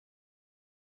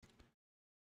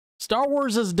Star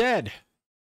Wars is dead.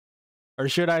 Or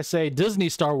should I say Disney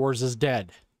Star Wars is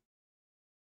dead.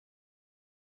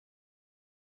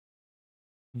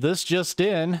 This just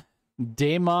in,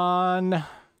 Damon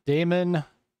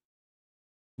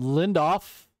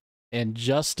Lindelof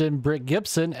and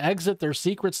Britt-Gibson exit their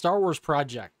secret Star Wars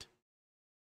project.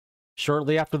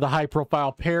 Shortly after the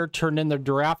high-profile pair turned in their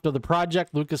draft of the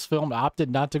project, Lucasfilm opted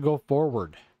not to go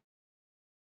forward.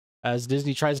 As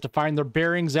Disney tries to find their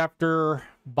bearings after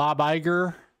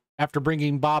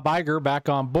bringing Bob Iger back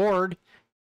on board,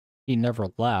 he never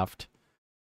left.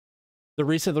 The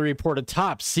recently reported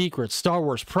top secret Star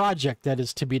Wars project that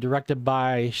is to be directed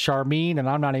by Charmaine, and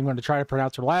I'm not even going to try to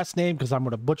pronounce her last name because I'm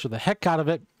going to butcher the heck out of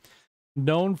it,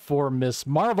 known for Miss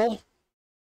Marvel,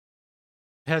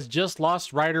 has just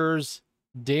lost writers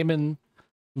Damon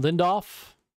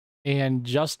Lindelof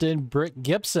and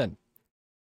Britt-Gibson.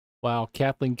 While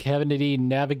Kathleen Kennedy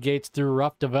navigates through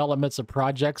rough developments of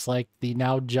projects like the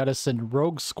now jettisoned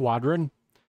Rogue Squadron,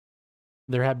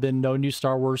 there have been no new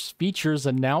Star Wars features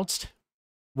announced,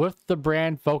 with the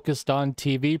brand focused on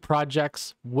TV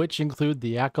projects, which include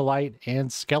The Acolyte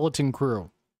and Skeleton Crew.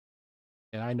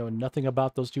 And I know nothing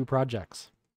about those two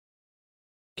projects.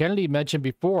 Kennedy mentioned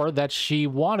before that she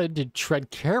wanted to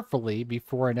tread carefully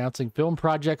before announcing film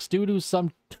projects due to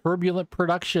some turbulent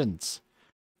productions.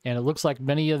 And it looks like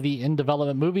many of the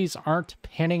in-development movies aren't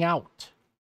panning out.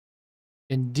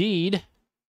 Indeed,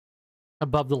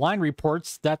 Above the Line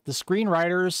reports that the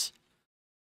screenwriters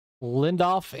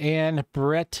Lindelof and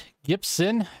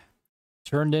Britt-Gibson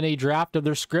turned in a draft of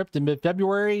their script in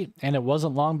mid-February, and it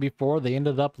wasn't long before they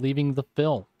ended up leaving the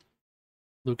film.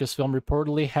 Lucasfilm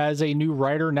reportedly has a new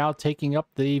writer now taking up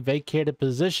the vacated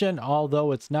position,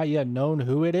 although it's not yet known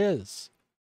who it is.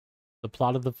 The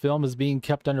plot of the film is being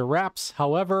kept under wraps.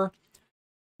 However,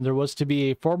 there was to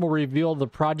be a formal reveal of the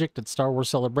project at Star Wars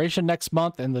Celebration next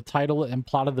month, and the title and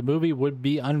plot of the movie would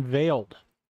be unveiled.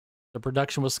 The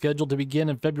production was scheduled to begin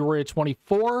in February of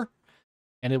 24,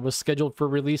 and it was scheduled for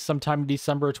release sometime in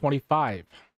December of 25.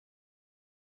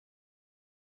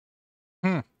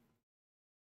 You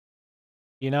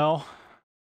know,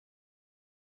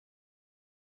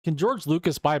 can George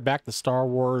Lucas buy back the Star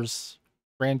Wars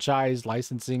franchise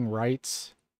licensing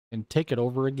rights and take it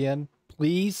over again,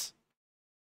 please?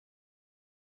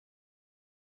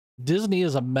 Disney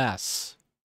is a mess.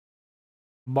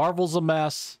 Marvel's a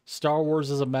mess. Star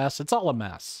Wars is a mess. It's all a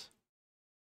mess.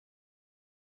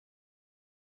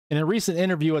 In a recent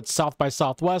interview at South by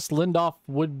Southwest, Lindelof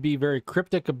would be very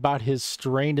cryptic about his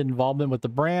strained involvement with the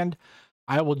brand.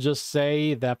 I will just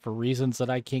say that for reasons that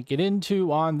I can't get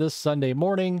into on this Sunday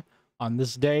morning, on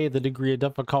this day, the degree of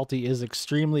difficulty is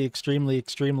extremely, extremely,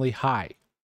 extremely high.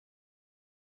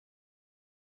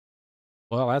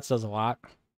 Well, that says a lot.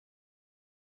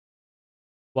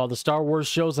 While the Star Wars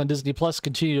shows on Disney Plus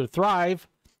continue to thrive,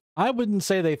 I wouldn't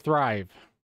say they thrive.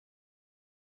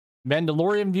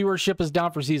 Mandalorian viewership is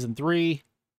down for season 3.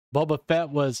 Boba Fett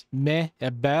was meh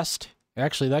at best.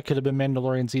 Actually, that could have been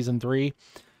Mandalorian season 3.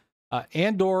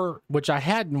 Andor, which I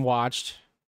haven't watched,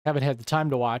 haven't had the time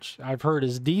to watch, I've heard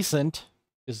is decent,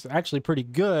 is actually pretty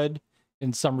good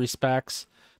in some respects.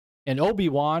 And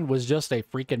Obi-Wan was just a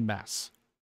freaking mess.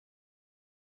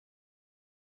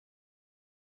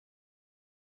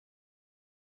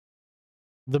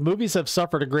 The movies have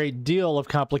suffered a great deal of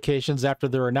complications after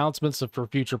their announcements for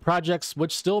future projects,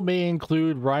 which still may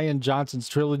include Rian Johnson's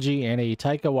trilogy and a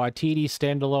Taika Waititi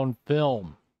standalone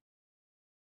film.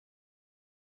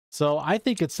 So I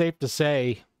think it's safe to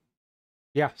say,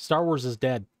 yeah, Star Wars is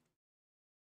dead.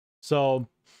 So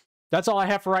that's all I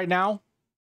have for right now.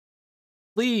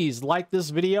 Please like this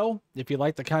video if you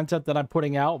like the content that I'm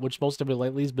putting out, which most of it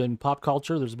lately has been pop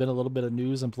culture. There's been a little bit of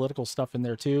news and political stuff in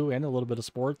there too, and a little bit of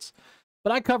sports.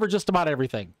 But I cover just about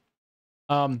everything.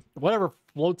 Whatever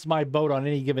floats my boat on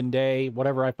any given day,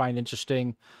 whatever I find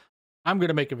interesting, I'm going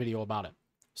to make a video about it.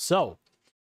 So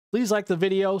please like the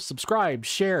video, subscribe,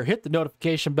 share, hit the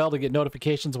notification bell to get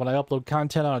notifications when I upload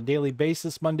content on a daily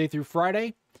basis, Monday through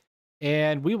Friday.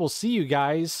 And we will see you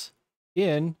guys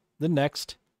in the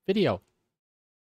next video.